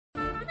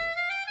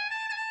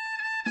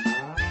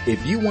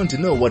If you want to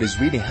know what is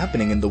really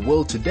happening in the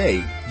world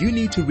today, you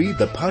need to read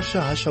the Parsha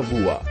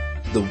HaShavua,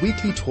 the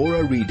weekly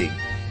Torah reading.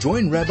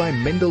 Join Rabbi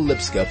Mendel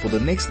Lipskar for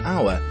the next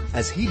hour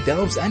as he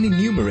delves and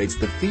enumerates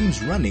the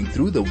themes running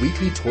through the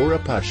weekly Torah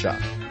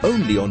Parsha,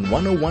 only on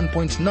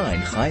 101.9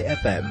 Chai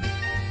FM.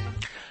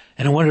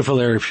 And a wonderful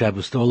Erev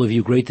Shabbos to all of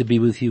you. Great to be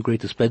with you.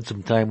 Great to spend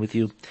some time with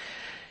you.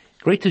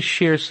 Great to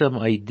share some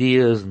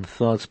ideas and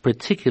thoughts,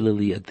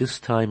 particularly at this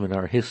time in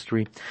our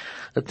history,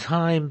 a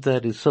time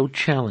that is so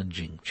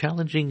challenging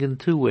in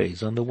two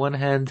ways. On the one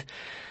hand,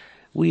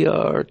 we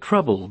are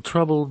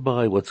troubled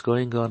by what's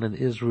going on in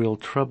Israel,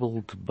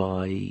 troubled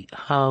by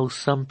how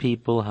some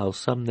people, how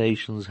some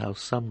nations, how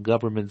some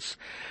governments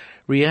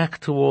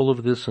react to all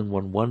of this, and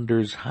one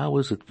wonders, how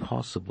is it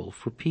possible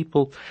for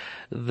people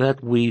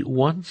that we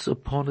once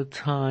upon a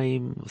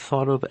time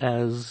thought of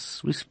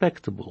as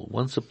respectable,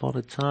 once upon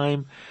a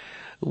time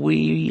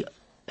we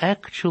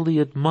actually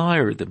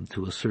admire them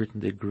to a certain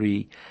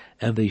degree,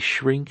 and they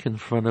shrink in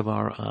front of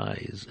our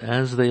eyes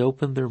as they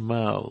open their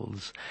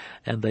mouths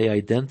and they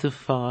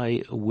identify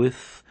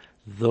with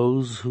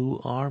those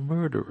who are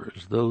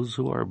murderers, those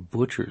who are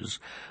butchers,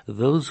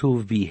 those who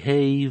have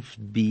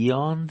behaved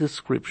beyond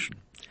description.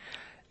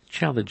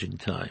 Challenging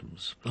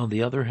times. On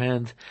the other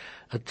hand,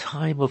 a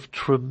time of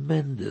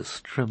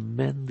tremendous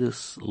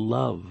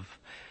love,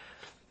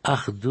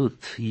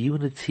 achdut,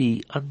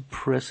 unity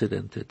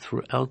unprecedented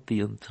throughout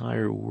the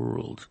entire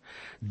world.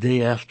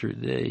 Day after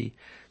day,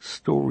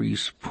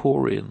 stories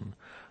pour in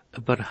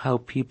about how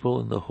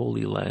people in the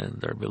Holy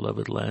Land, our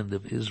beloved land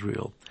of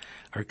Israel,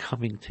 are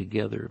coming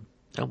together.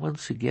 And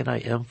once again I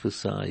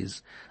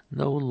emphasize,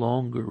 no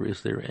longer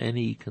is there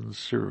any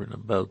concern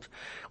about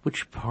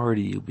which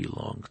party you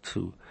belong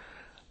to.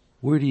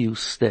 Where do you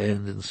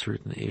stand in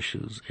certain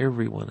issues?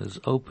 Everyone is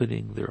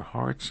opening their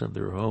hearts and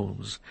their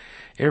homes.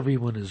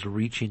 Everyone is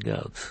reaching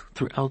out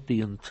throughout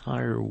the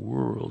entire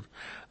world.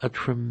 A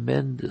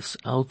tremendous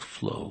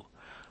outflow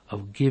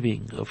of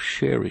giving, of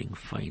sharing,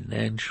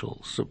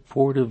 financial,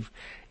 supportive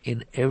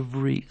in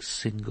every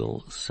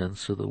single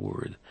sense of the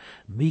word.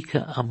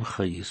 Mika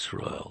Amcha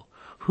Yisrael.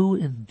 Who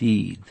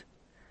indeed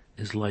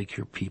is like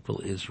your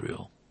people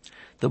Israel?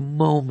 The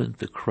moment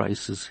the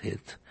crisis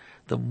hit,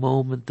 the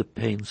moment the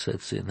pain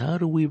sets in, how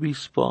do we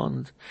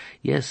respond?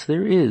 Yes,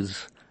 there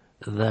is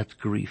that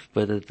grief,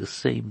 but at the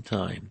same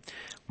time,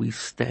 we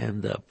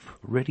stand up,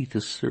 ready to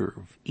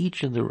serve,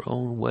 each in their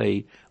own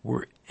way,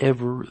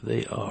 wherever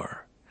they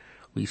are.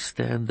 We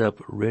stand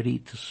up, ready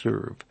to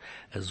serve,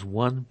 as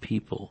one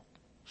people,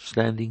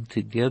 standing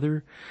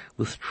together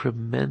with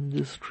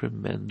tremendous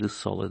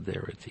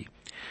solidarity.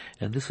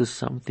 And this is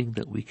something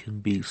that we can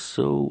be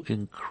so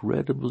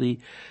incredibly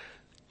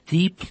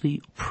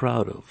deeply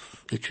proud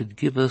of. It should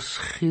give us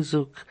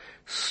chizuk,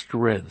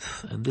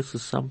 strength, and this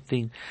is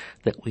something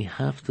that we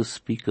have to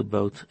speak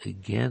about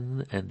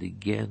again and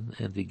again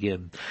and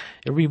again.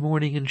 Every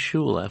morning in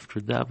shul, after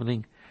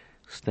davening,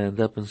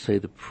 stand up and say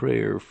the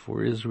prayer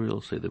for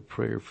Israel, say the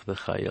prayer for the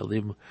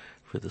chayalim,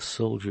 for the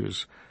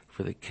soldiers,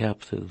 for the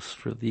captives,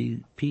 for the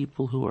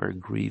people who are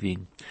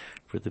grieving,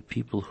 for the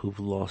people who've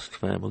lost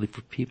family,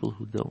 for people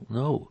who don't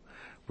know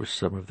where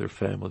some of their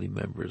family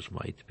members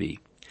might be.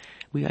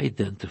 We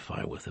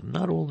identify with them,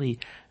 not only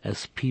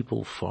as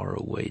people far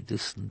away,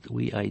 distant,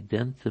 we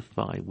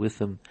identify with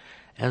them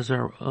as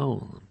our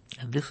own.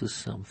 And this is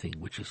something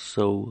which is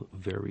so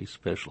very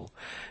special,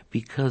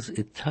 because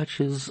it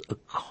touches a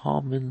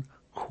common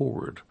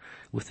chord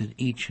within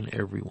each and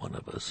every one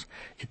of us.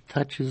 It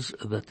touches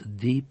that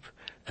deep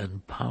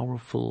and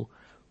powerful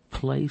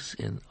place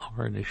in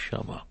our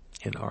neshama,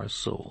 in our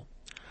soul.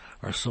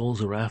 Our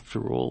souls are,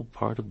 after all,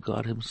 part of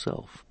God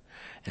Himself.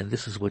 And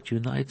this is what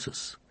unites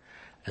us.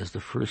 As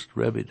the first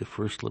Rebbe, the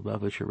first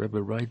Lubavitcher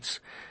Rebbe writes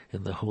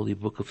in the holy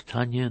book of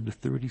Tanya in the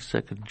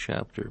 32nd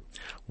chapter,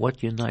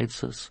 what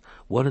unites us,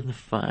 what in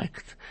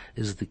fact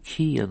is the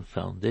key and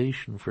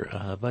foundation for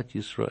Ahavat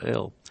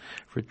Yisrael,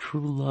 for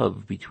true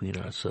love between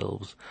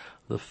ourselves,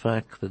 the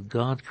fact that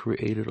God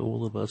created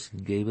all of us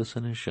and gave us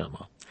a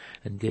neshama,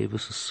 and gave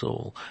us a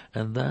soul,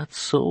 and that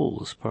soul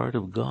is part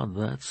of God,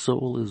 that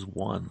soul is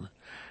one.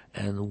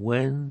 And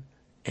when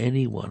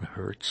anyone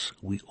hurts,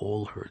 we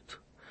all hurt.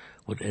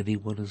 When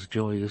anyone is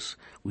joyous,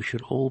 we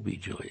should all be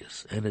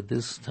joyous. And at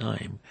this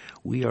time,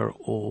 we are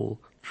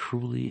all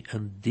truly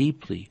and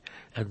deeply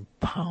and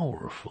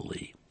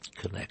powerfully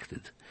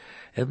connected.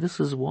 And this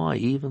is why,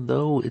 even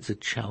though it's a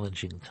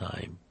challenging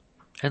time,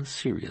 and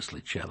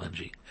seriously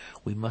challenging,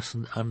 we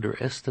mustn't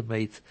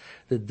underestimate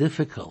the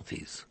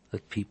difficulties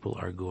that people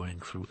are going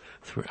through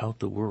throughout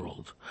the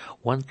world.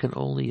 One can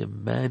only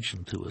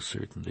imagine to a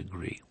certain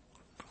degree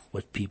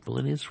what people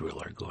in Israel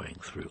are going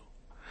through.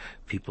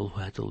 People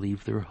who had to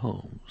leave their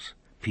homes,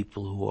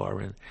 people who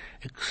are in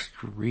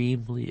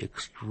extremely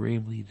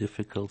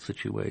difficult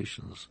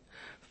situations,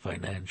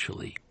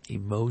 financially,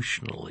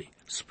 emotionally,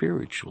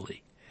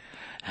 spiritually,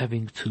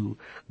 having to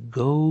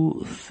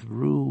go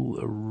through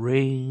a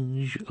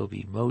range of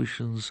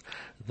emotions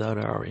that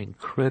are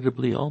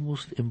incredibly,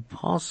 almost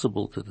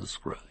impossible to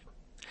describe.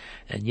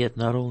 And yet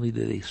not only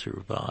do they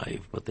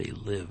survive, but they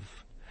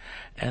live.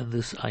 And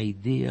this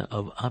idea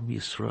of Am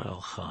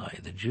Yisrael Chai,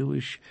 the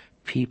Jewish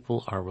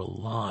people are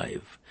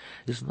alive,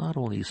 is not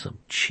only some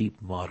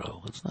cheap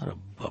motto. It's not a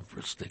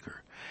bumper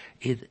sticker.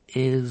 It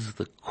is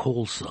the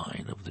call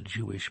sign of the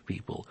Jewish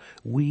people.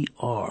 We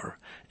are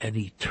an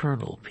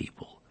eternal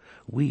people.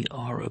 We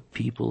are a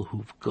people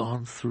who've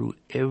gone through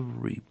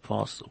every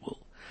possible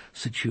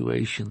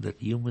situation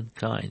that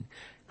humankind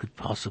could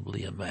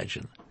possibly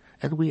imagine.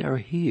 And we are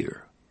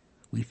here.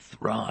 We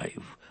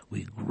thrive.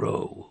 We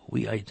grow.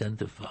 We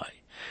identify.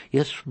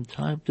 Yes, from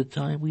time to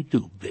time we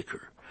do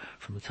bicker.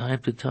 From time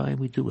to time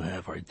we do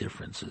have our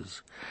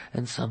differences.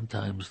 And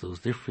sometimes those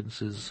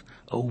differences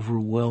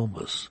overwhelm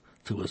us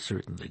to a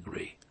certain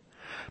degree.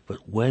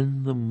 But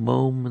when the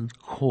moment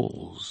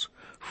calls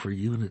for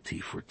unity,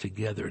 for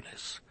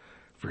togetherness,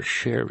 for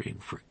sharing,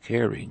 for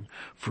caring,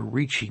 for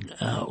reaching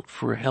out,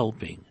 for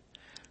helping,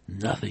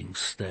 nothing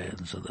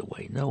stands in the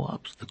way. No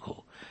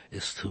obstacle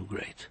is too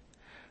great.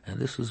 And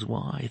this is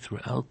why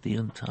throughout the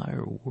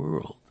entire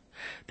world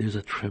there's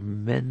a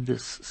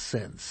tremendous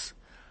sense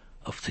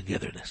of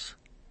togetherness.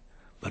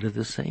 But at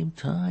the same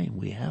time,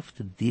 we have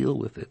to deal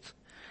with it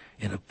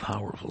in a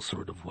powerful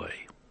sort of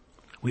way.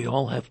 We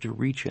all have to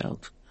reach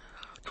out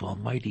to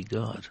Almighty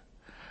God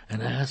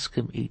and ask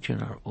Him each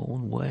in our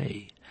own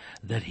way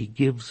that He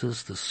gives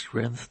us the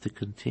strength to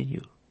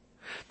continue,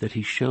 that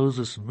He shows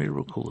us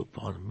miracle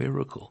upon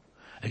miracle,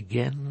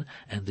 again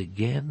and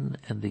again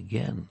and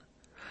again,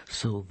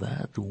 so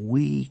that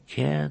we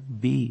can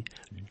be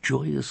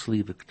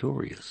joyously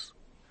victorious.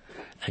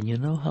 And you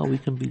know how we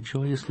can be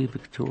joyously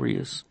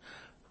victorious?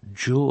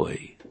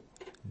 Joy.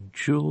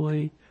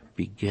 Joy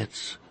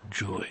begets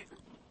joy.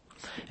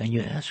 And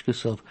you ask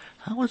yourself,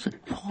 how is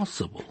it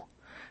possible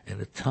in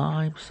a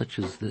time such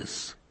as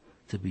this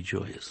to be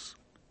joyous?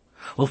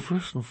 Well,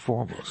 first and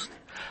foremost,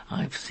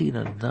 I've seen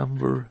a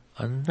number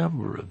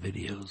of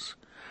videos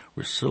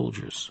where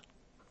soldiers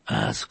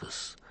ask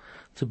us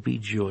to be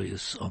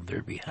joyous on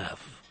their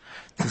behalf,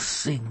 to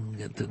sing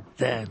and to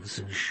dance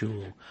in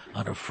shul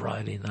on a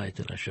Friday night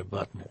and a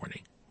Shabbat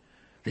morning.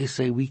 They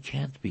say we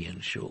can't be in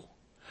shul.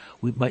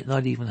 We might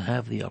not even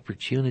have the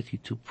opportunity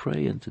to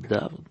pray and to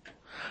daven.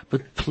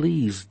 But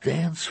please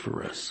dance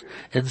for us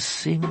and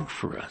sing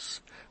for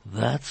us.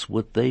 That's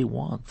what they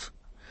want.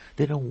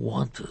 They don't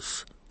want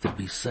us to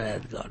be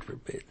sad, God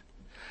forbid,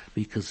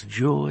 because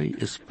joy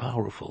is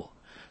powerful.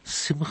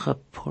 Simcha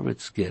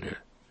poretz gerer.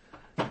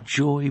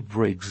 Joy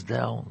breaks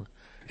down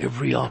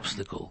every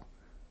obstacle,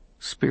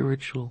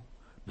 spiritual,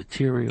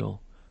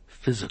 material,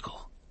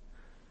 physical.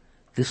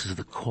 This is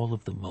the call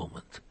of the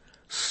moment.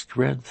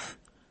 Strength,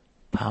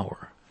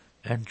 power,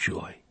 and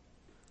joy.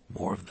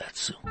 More of that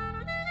soon.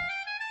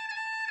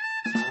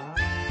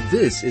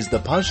 This is the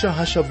Parsha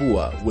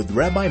Hashavua with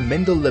Rabbi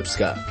Mendel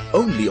Lipskar,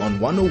 only on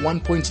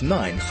 101.9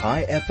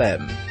 Chai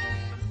FM.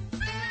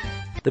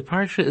 The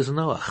Parsha is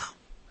Noach.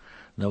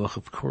 Noach,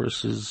 of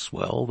course, is,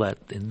 well, that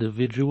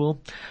individual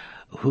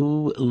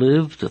who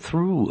lived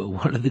through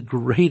one of the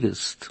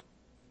greatest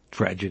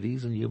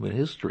tragedies in human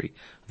history,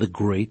 the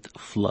Great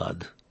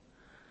Flood.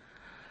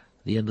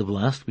 The end of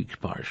last week's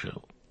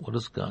Parsha, what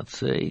does God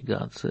say?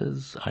 God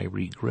says, I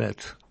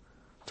regret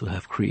to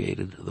have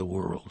created the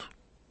world.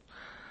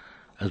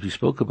 As we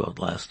spoke about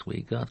last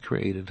week, God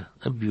created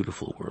a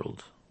beautiful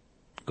world.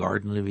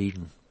 Garden of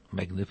Eden,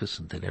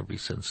 magnificent in every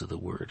sense of the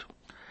word.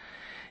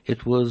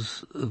 It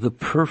was the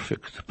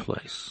perfect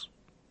place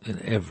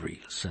in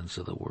every sense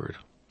of the word.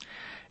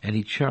 And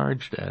He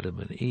charged Adam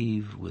and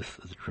Eve with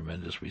the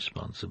tremendous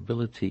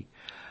responsibility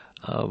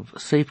of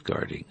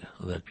safeguarding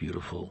that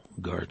beautiful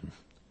garden,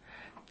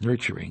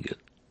 nurturing it,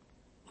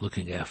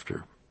 looking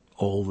after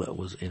all that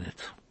was in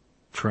it.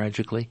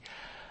 Tragically,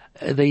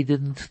 they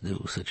didn't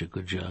do such a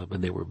good job,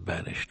 and they were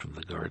banished from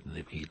the Garden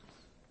of Eden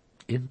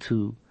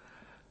into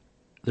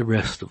the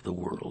rest of the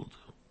world,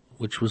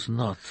 which was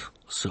not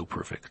so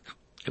perfect.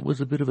 It was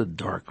a bit of a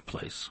dark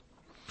place.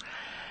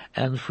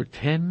 And for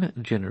 10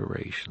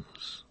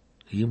 generations,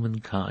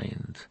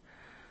 humankind,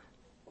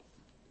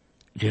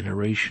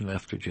 generation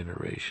after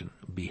generation,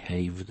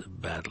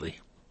 behaved badly,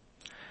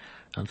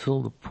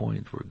 until the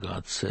point where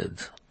God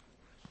said,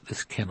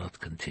 this cannot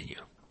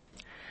continue.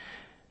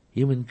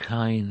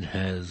 Humankind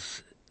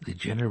has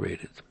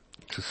degenerated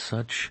to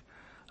such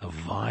a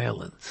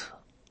violent,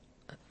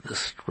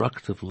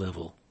 destructive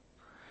level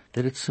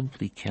that it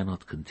simply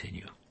cannot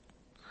continue.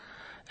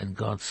 And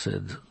God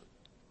said,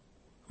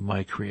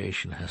 my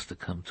creation has to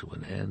come to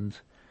an end.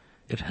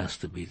 It has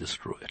to be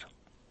destroyed.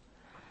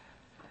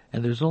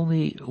 And there's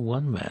only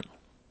one man,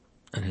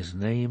 and his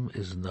name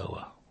is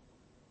Noah.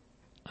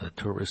 And the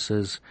Torah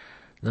says,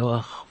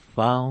 Noah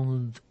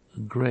found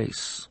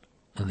grace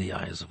in the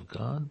eyes of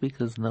God,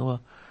 because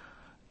Noah,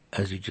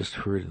 as you just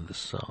heard in the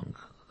song,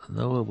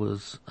 Noah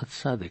was a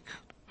tzaddik,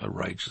 a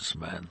righteous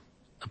man,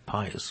 a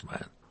pious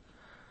man,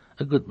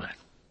 a good man.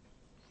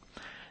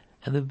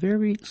 And the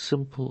very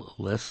simple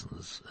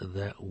lessons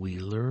that we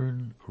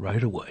learn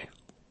right away,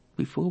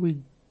 before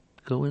we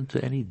go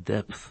into any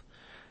depth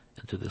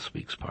into this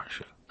week's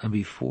Parsha, And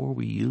before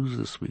we use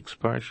this week's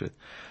Parsha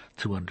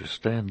to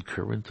understand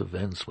current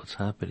events, what's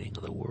happening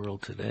in the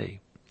world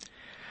today,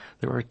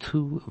 there are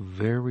two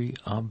very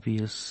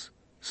obvious,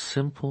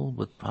 simple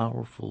but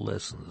powerful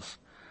lessons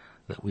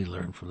that we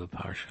learn from the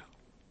Parsha.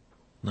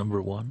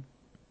 Number one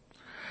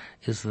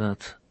is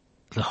that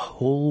the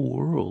whole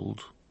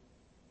world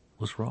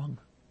was wrong.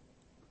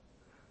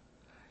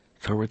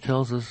 Torah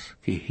tells us,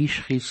 Ki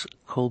hishchis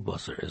kol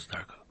basar es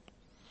darka.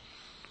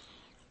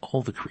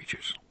 All the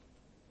creatures,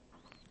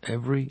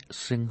 every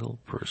single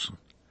person,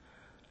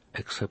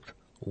 except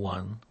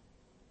one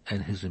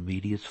and his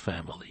immediate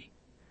family,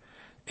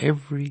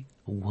 every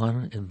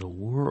one in the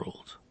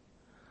world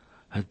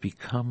had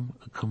become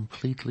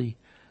completely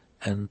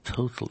and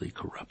totally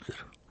corrupted.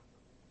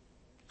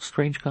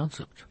 Strange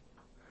concept.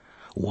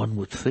 One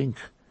would think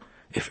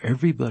if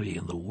everybody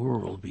in the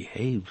world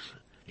behaves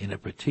in a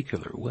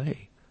particular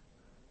way,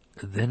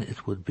 then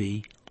it would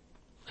be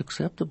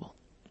acceptable.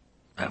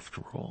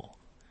 After all,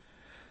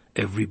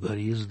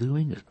 everybody is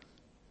doing it.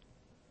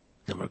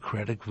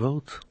 Democratic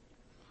vote.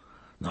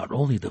 Not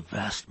only the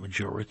vast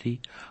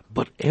majority,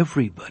 but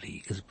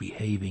everybody is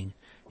behaving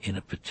in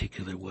a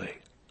particular way.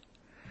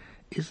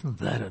 Isn't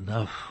that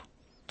enough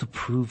to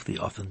prove the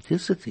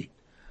authenticity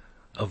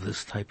of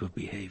this type of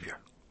behavior?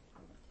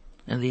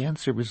 And the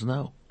answer is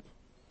no.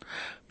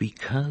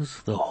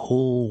 Because the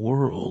whole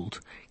world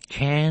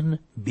can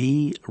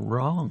be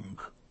wrong.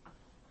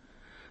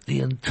 The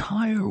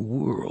entire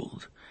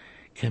world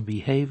can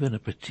behave in a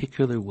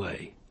particular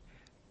way,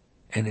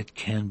 and it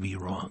can be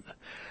wrong.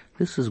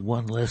 This is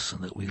one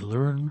lesson that we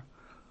learn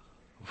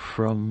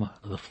from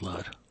the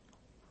flood.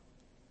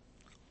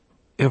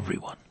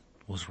 Everyone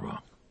was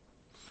wrong,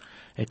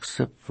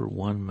 except for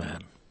one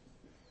man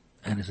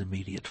and his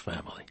immediate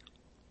family.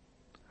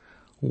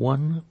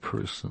 One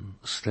person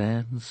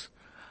stands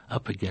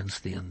up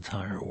against the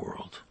entire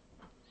world.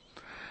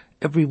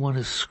 Everyone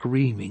is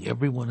screaming,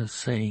 everyone is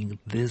saying,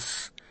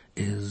 this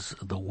is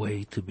the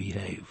way to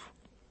behave.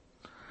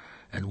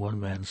 And one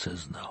man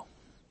says, no,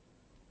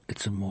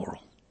 it's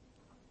immoral,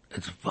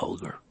 it's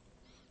vulgar,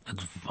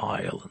 it's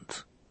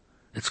violent,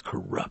 it's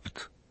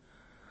corrupt.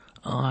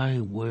 I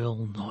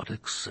will not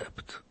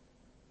accept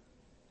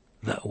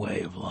that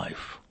way of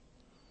life.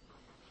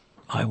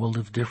 I will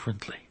live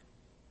differently.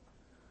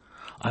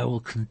 I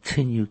will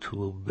continue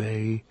to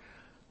obey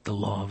the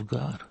law of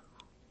God.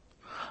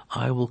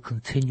 I will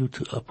continue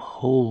to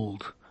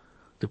uphold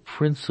the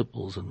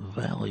principles and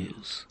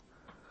values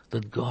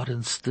that God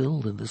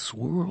instilled in this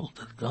world,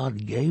 that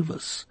God gave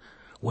us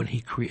when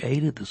He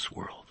created this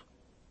world.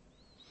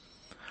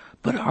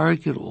 But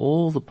argued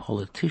all the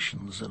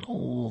politicians and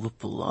all the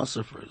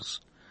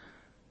philosophers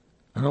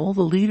and all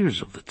the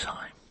leaders of the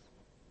time,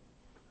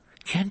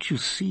 can't you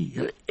see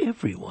that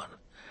everyone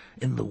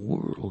in the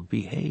world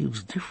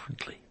behaves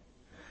differently?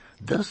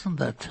 Doesn't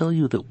that tell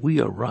you that we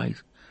are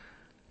right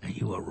and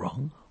you are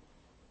wrong?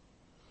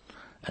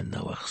 And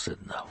Noach said,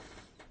 no.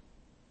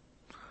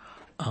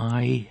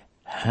 I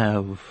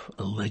have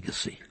a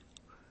legacy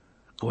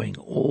going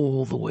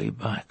all the way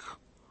back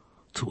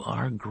to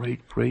our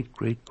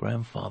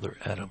great-great-great-grandfather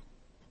Adam,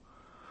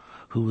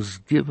 who was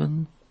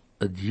given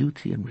a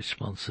duty and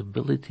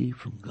responsibility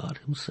from God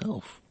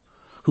Himself,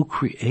 who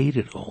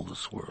created all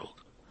this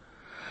world,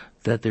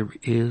 that there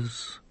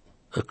is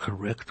a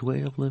correct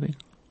way of living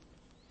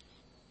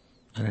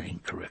and an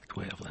incorrect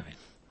way of living.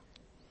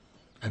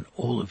 And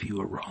all of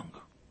you are wrong.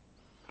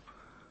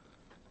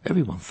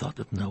 Everyone thought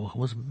that Noah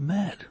was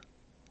mad,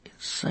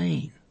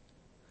 insane.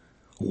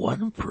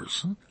 One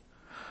person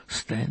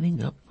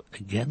standing up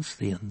against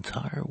the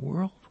entire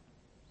world.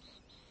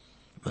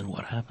 Then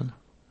what happened?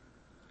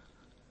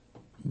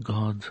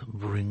 God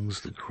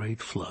brings the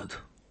great flood,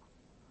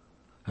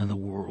 and the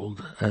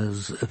world,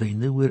 as they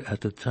knew it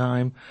at the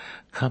time,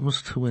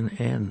 comes to an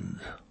end.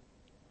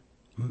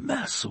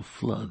 Massive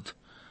flood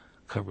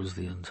covers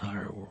the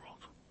entire world.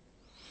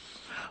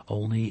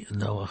 Only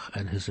Noah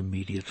and his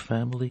immediate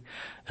family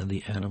and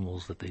the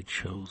animals that they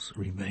chose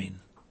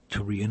remain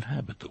to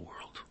re-inhabit the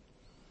world.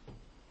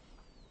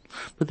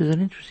 But there's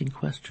an interesting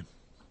question.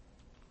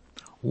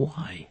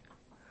 Why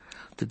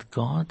did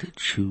God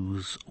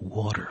choose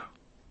water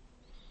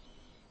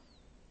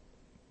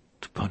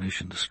to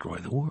punish and destroy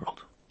the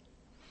world?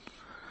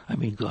 I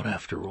mean, God,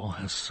 after all,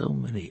 has so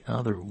many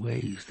other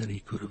ways that He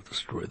could have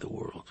destroyed the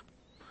world.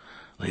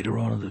 Later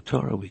on in the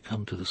Torah, we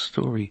come to the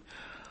story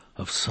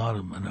of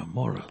Sodom and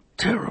Gomorrah,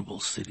 terrible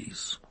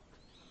cities,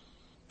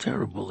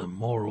 terrible,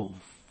 immoral,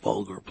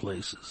 vulgar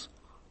places.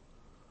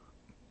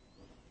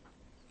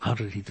 How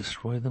did He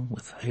destroy them?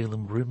 With hail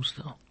and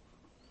brimstone.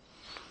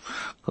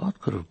 God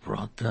could have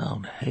brought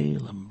down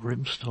hail and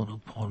brimstone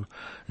upon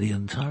the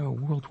entire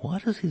world. Why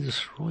does He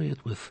destroy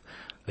it with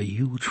a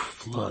huge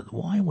flood?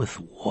 Why with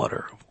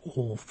water, of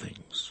all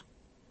things?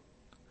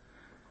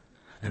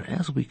 And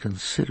as we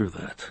consider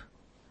that,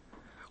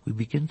 we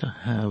begin to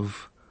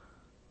have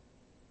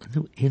a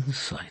new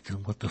insight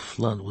in what the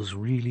flood was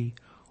really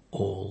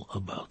all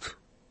about.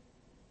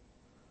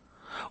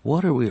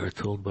 Water, we are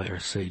told by our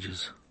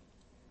sages,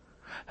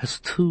 has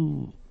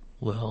two,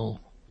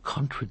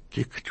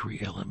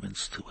 contradictory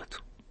elements to it.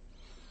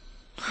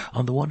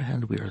 On the one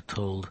hand, we are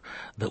told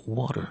that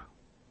water,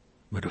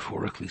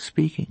 metaphorically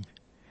speaking,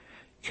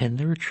 can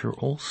nurture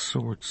all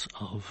sorts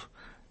of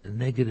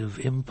negative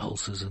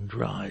impulses and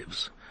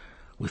drives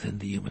within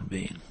the human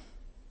being.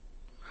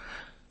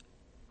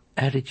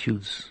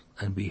 Attitudes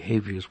and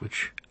behaviors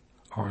which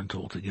aren't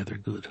altogether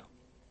good.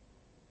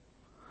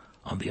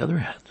 On the other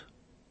hand,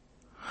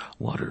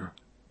 water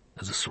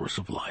is a source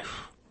of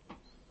life,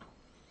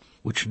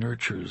 which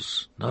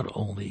nurtures not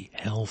only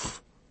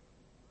health,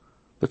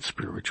 but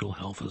spiritual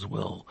health as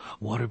well.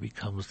 Water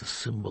becomes the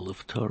symbol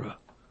of Torah.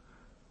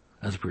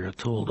 As we are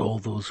told, all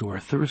those who are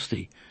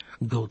thirsty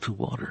go to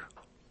water.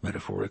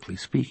 Metaphorically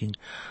speaking,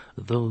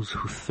 those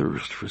who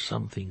thirst for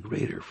something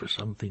greater, for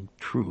something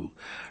true,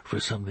 for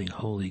something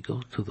holy,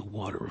 go to the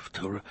water of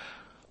Torah.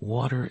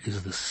 Water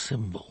is the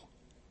symbol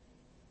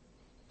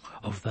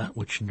of that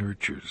which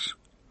nurtures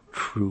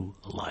true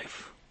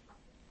life.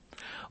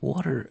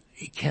 Water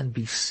can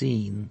be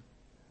seen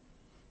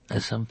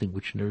as something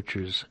which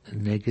nurtures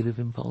negative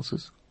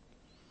impulses,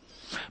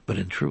 but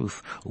in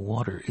truth,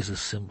 water is a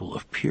symbol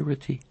of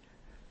purity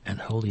and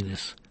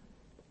holiness.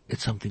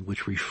 It's something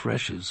which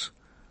refreshes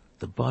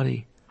the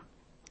body,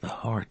 the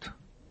heart,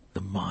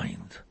 the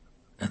mind,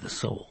 and the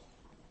soul.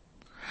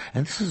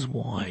 And this is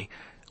why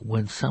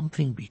when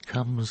something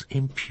becomes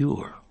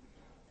impure,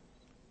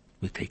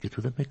 we take it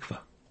to the mikveh.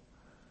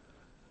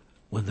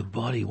 When the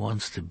body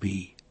wants to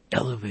be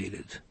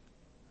elevated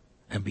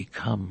and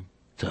become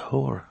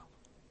tahor,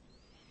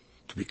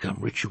 to become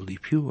ritually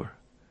pure,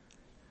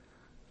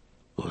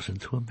 goes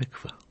into a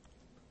mikveh.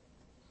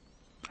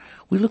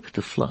 We look at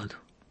the flood.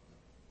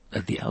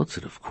 At the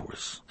outset, of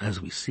course, as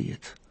we see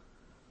it,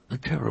 a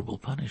terrible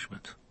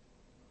punishment.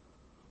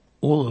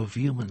 All of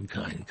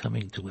humankind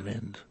coming to an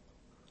end.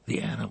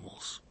 The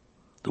animals,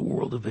 the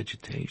world of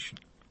vegetation.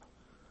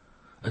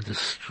 A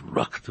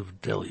destructive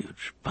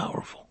deluge,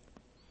 powerful.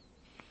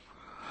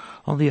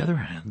 On the other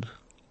hand,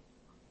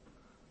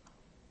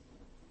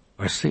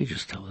 our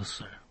sages tell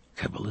us, our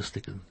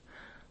Kabbalistic and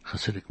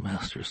Hasidic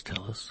masters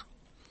tell us,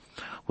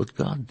 what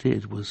God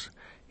did was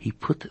He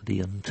put the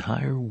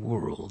entire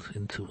world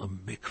into a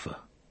mikveh,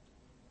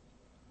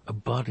 a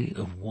body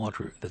of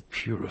water that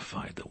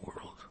purified the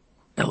world,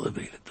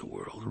 elevated the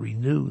world,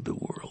 renewed the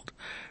world,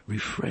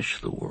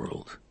 refreshed the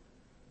world,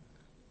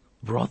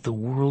 brought the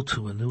world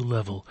to a new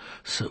level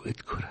so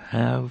it could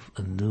have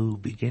a new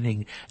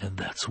beginning, and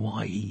that's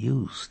why He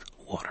used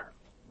water.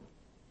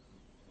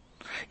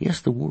 Yes,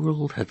 the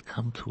world had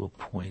come to a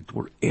point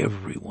where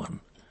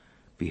everyone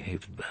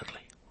behaved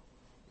badly.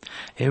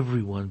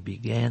 Everyone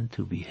began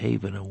to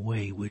behave in a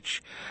way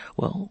which,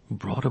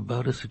 brought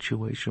about a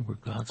situation where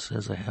God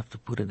says, I have to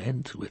put an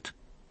end to it.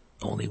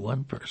 Only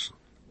one person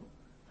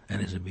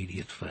and his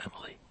immediate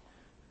family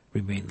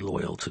remained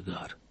loyal to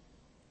God.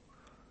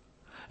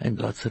 And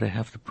God said, I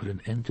have to put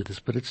an end to this,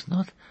 but it's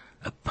not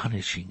a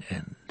punishing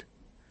end.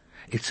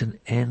 It's an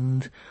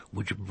end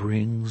which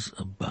brings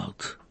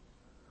about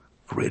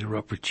greater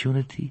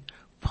opportunity,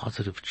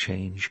 positive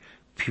change,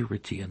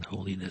 purity and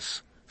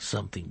holiness,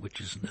 something which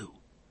is new.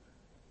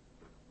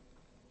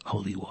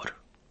 Holy water.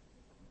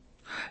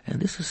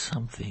 And this is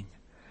something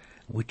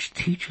which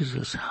teaches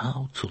us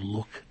how to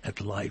look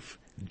at life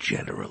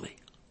generally.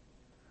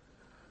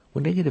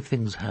 When negative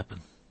things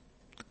happen,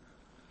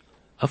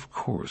 of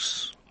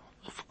course,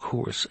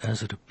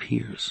 as it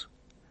appears,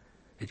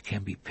 it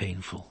can be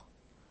painful.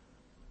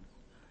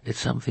 It's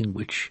something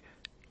which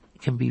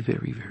can be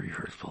very, very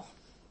hurtful.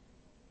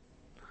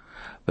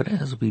 But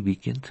as we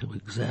begin to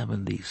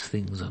examine these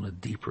things on a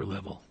deeper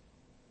level,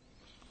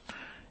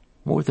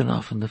 more than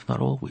often, if not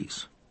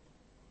always,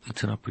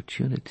 it's an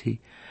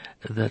opportunity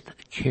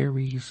that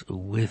carries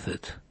with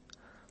it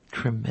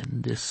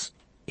tremendous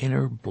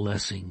inner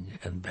blessing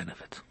and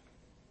benefit.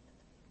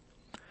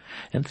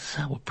 And this is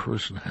how a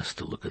person has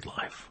to look at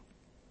life,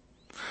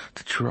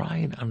 to try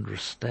and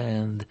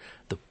understand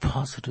the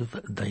positive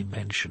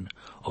dimension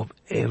of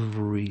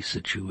every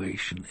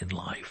situation in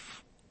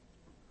life.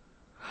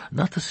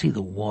 Not to see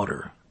the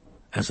water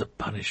as a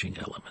punishing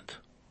element,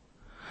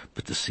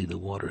 but to see the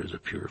water as a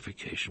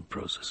purification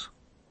process.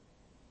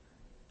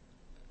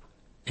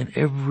 In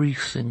every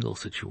single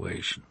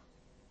situation,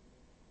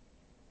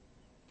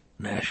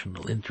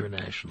 national,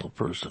 international,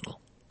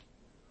 personal,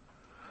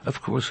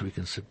 of course we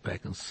can sit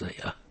back and say,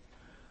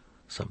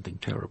 something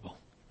terrible.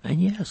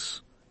 And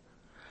yes,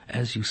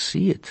 as you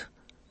see it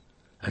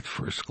at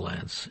first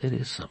glance, it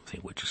is something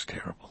which is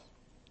terrible.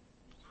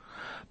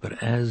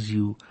 But as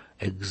you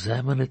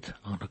examine it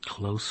on a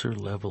closer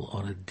level,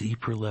 on a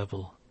deeper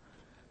level,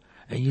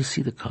 and you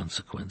see the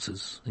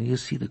consequences, and you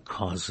see the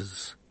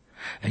causes,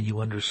 and you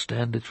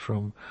understand it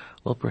from,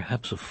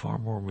 perhaps a far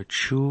more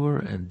mature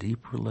and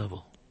deeper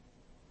level,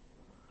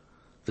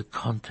 the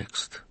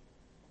context,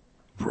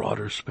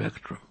 broader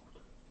spectrum.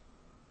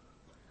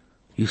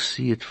 You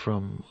see it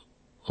from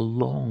a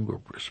longer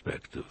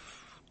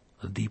perspective,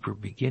 a deeper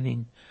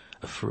beginning,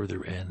 a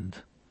further end.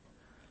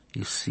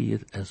 You see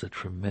it as a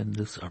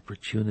tremendous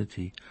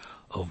opportunity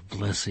of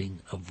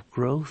blessing, of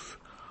growth,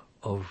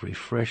 of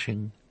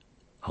refreshing,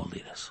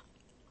 holiness.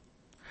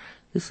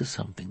 This is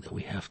something that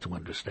we have to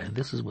understand.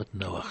 This is what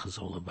Noach is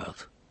all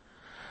about.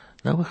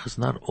 Noach is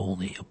not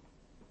only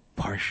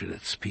a parsha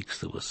that speaks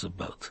to us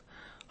about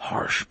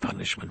harsh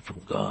punishment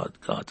from God.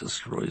 God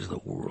destroys the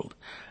world,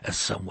 as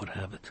some would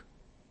have it.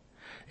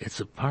 It's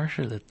a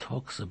parsha that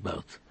talks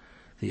about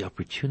the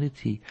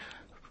opportunity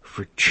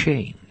for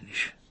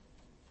change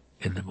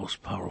in the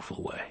most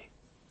powerful way.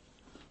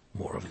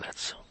 More of that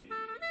soon.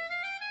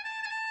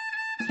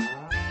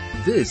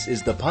 This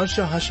is the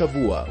Parsha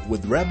Hashavua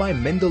with Rabbi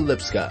Mendel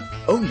Lipskar,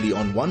 only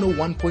on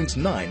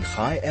 101.9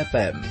 Chai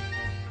FM.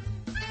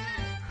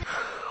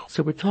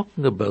 So we're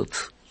talking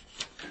about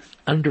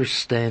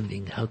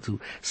understanding how to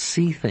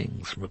see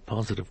things from a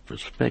positive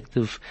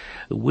perspective,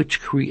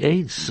 which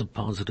creates a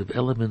positive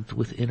element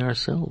within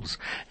ourselves.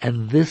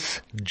 And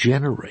this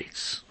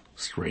generates,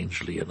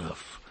 strangely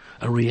enough,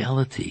 a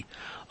reality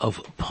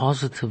of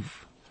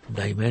positive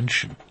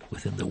dimension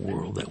within the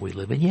world that we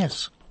live in.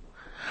 Yes,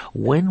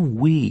 when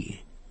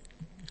we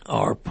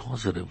are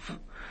positive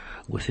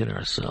within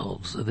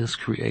ourselves, this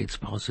creates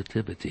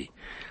positivity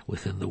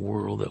within the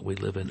world that we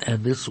live in.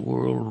 And this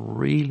world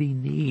really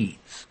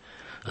needs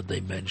a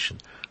dimension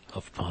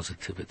of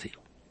positivity.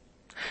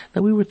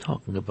 Now, we were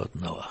talking about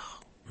Noach.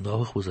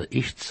 Noach was a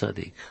ish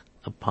tzaddik,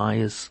 a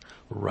pious,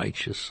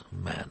 righteous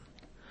man.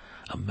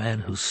 A man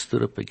who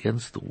stood up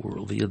against the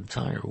world, the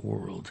entire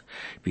world,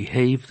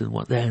 behaved in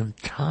one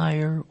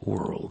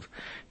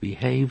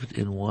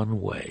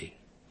way,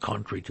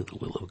 contrary to the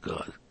will of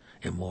God,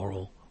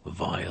 immoral,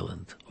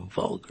 violent,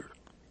 vulgar.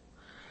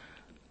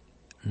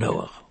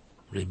 Noah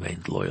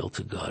remained loyal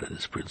to God and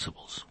his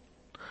principles.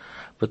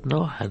 But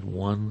Noah had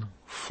one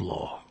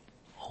flaw,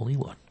 only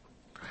one.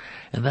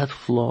 And that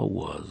flaw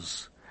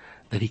was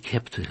that he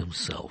kept to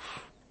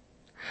himself.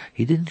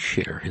 He didn't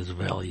share his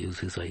values,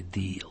 his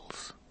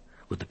ideals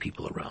with the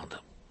people around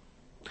him.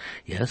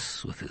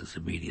 Yes, with his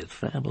immediate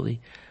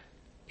family,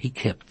 he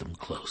kept them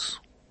close.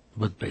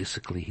 But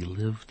basically he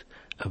lived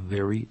a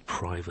very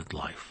private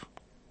life.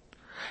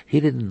 He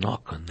didn't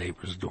knock on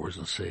neighbors' doors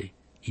and say,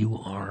 "You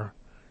are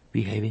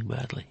behaving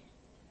badly."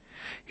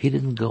 He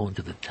didn't go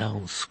into the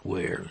town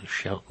square and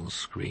shout and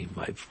scream,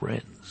 "My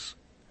friends,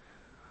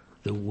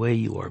 the way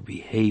you are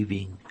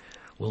behaving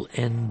will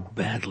end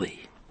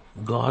badly.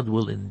 God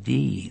will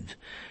indeed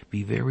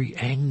be very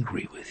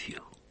angry with you."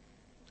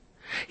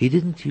 He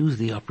didn't use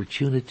the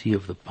opportunity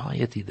of the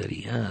piety that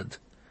he had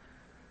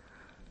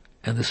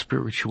and the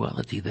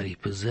spirituality that he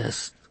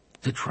possessed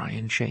to try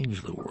and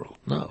change the world.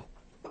 No.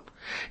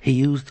 He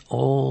used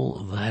all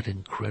that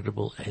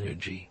incredible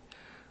energy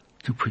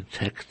to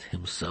protect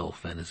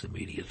himself and his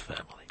immediate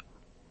family.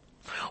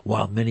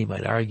 While many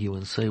might argue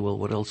and say, well,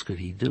 what else could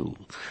he do?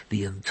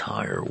 The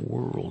entire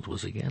world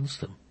was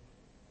against him.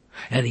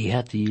 And he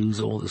had to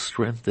use all the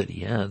strength that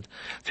he had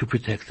to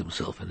protect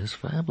himself and his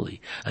family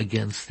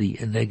against the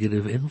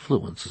negative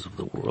influences of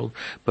the world.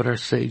 But our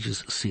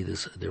sages see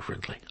this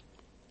differently.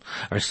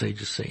 Our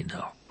sages say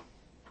no.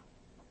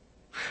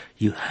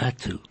 He had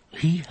to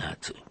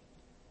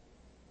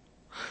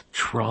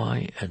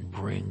try and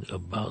bring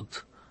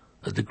about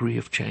a degree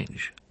of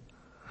change.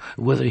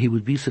 Whether he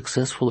would be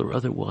successful or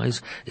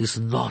otherwise is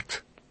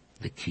not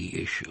the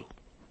key issue.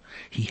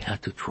 He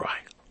had to try.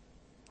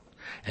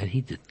 And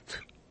he didn't.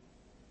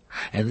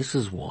 And this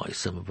is why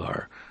some of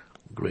our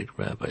great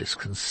rabbis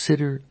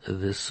consider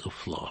this a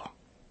flaw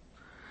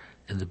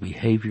in the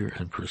behavior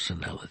and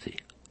personality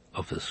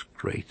of this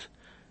great,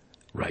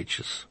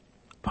 righteous,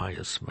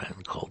 pious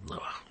man called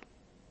Noah.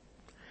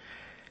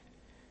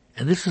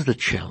 And this is the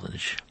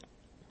challenge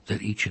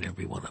that each and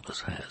every one of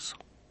us has.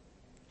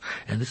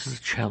 And this is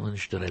a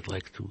challenge that I'd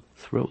like to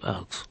throw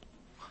out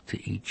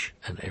to each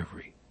and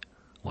every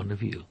one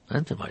of you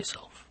and to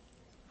myself,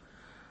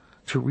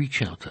 to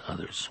reach out to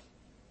others.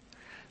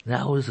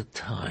 Now is a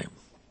time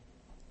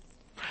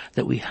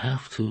that we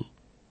have to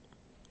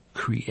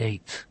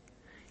create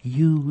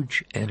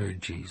huge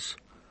energies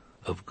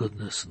of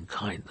goodness and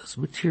kindness,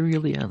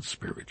 materially and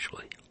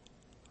spiritually.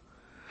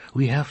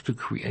 We have to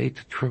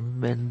create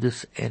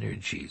tremendous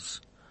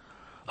energies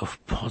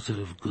of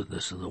positive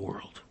goodness in the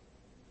world.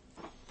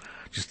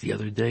 Just the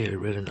other day I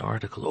read an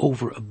article,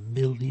 over 1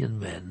 million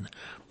men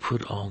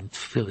put on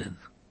tefillin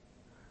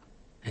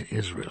in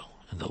Israel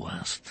in the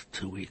last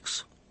 2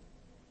 weeks.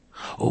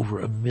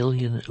 Over 1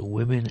 million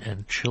women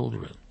and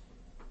children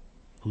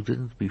who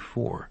didn't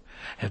before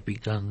have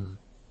begun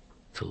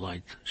to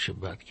light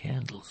Shabbat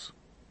candles.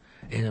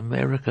 In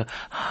America,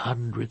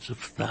 hundreds of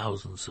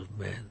thousands of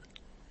men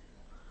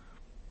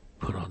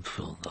put on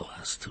tefillin in the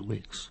last 2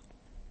 weeks.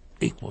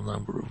 Equal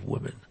number of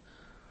women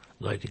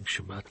lighting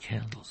Shabbat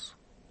candles.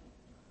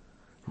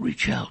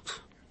 Reach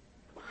out.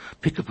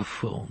 Pick up a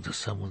phone to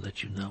someone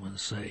that you know and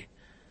say,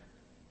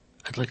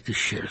 "I'd like to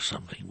share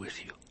something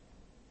with you."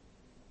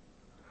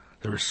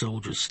 There are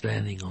soldiers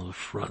standing on the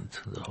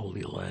front in the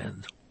Holy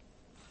Land,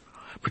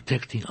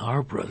 protecting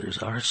our brothers,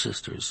 our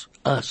sisters,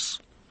 us,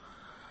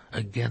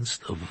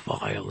 against a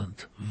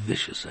violent,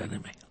 vicious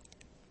enemy.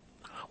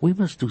 We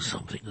must do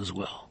something as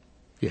well.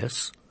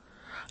 Yes,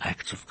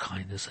 acts of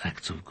kindness,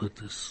 acts of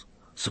goodness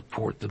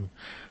support them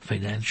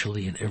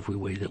financially in every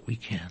way that we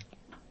can.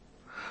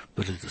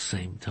 But at the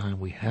same time,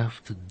 we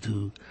have to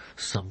do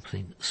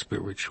something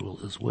spiritual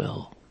as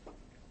well.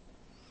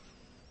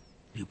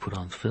 You put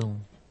on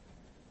film?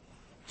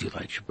 Do you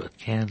light Shabbat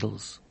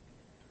candles?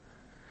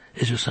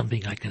 Is there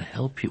something I can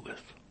help you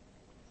with?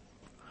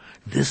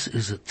 This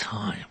is a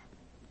time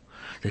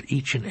that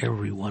each and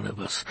every one of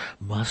us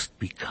must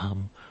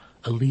become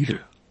a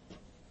leader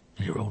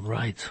in your own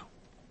right,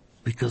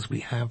 because we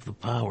have the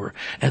power,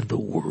 and the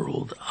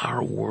world,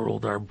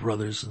 our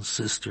brothers and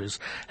sisters,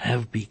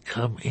 have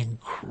become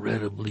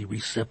incredibly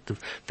receptive.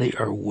 They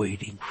are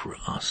waiting for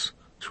us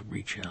to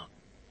reach out.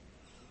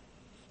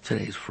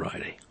 Today's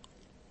Friday.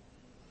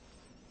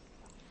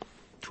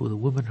 To the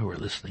women who are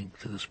listening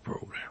to this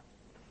program,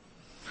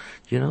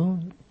 you know,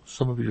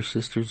 some of your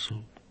sisters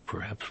who,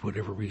 perhaps for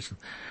whatever reason,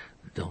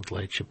 don't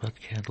light Shabbat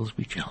candles,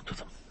 reach out to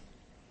them.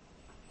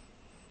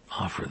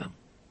 Offer them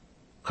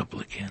a couple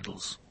of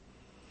candles.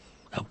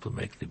 Help them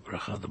make the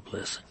bracha, the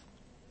blessing.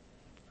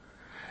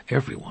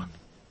 Everyone,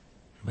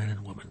 men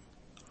and women,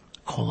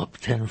 call up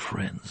 10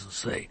 friends and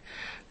say,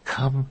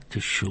 come to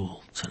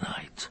shul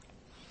tonight.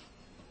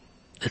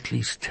 At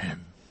least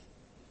 10.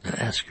 And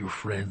ask your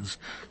friends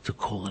to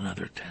call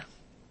another 10.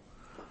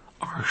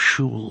 Our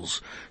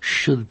shuls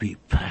should be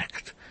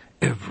packed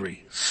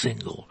every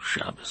single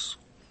Shabbos,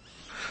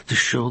 to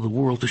show the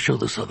world, to show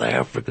the South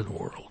African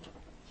world,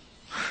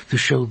 to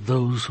show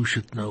those who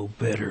should know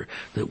better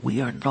that we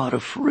are not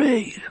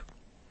afraid.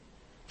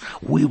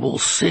 We will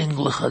sing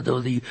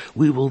l'chadodi,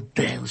 we will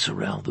dance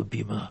around the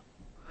bima.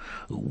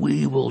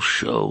 We will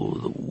show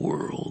the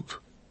world,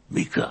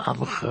 Mika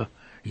Amcha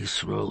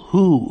Yisrael,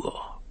 who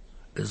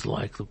is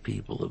like the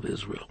people of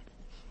Israel.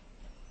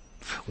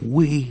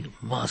 We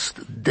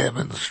must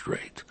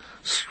demonstrate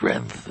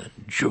strength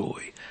and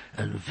joy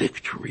and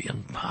victory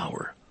and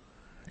power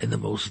in the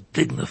most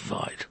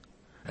dignified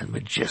and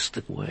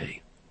majestic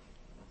way.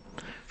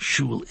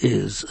 Shul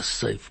is a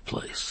safe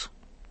place.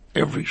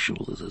 Every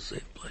shul is a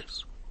safe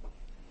place.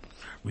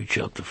 Reach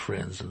out to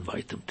friends,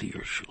 invite them to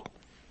your shul.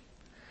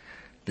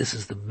 This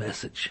is the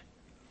message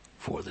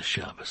for the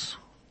Shabbos.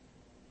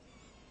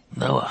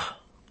 Noah,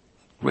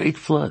 great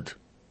flood,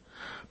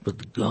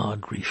 but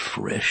God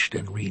refreshed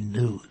and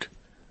renewed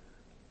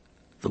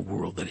the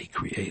world that he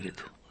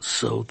created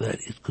so that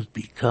it could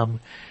become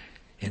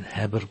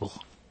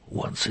inhabitable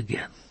once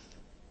again.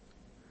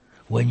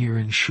 When you're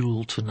in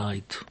shul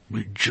tonight,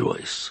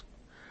 rejoice.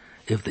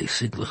 If they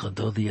sing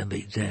l'chadodi and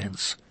they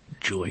dance,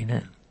 join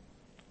in.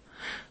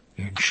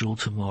 You're in shul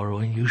tomorrow,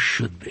 and you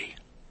should be.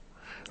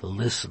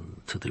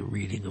 Listen to the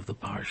reading of the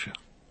Parsha.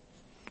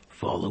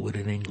 Follow it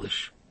in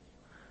English.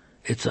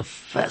 It's a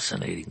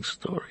fascinating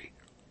story.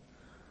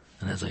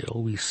 And as I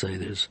always say,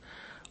 there's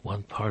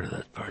one part of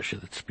that Parsha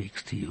that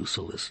speaks to you,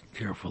 so listen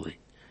carefully.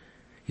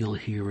 You'll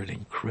hear an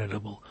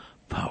incredible,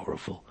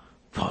 powerful,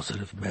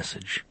 positive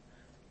message,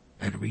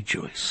 and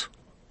rejoice.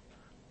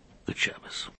 Good Shabbos.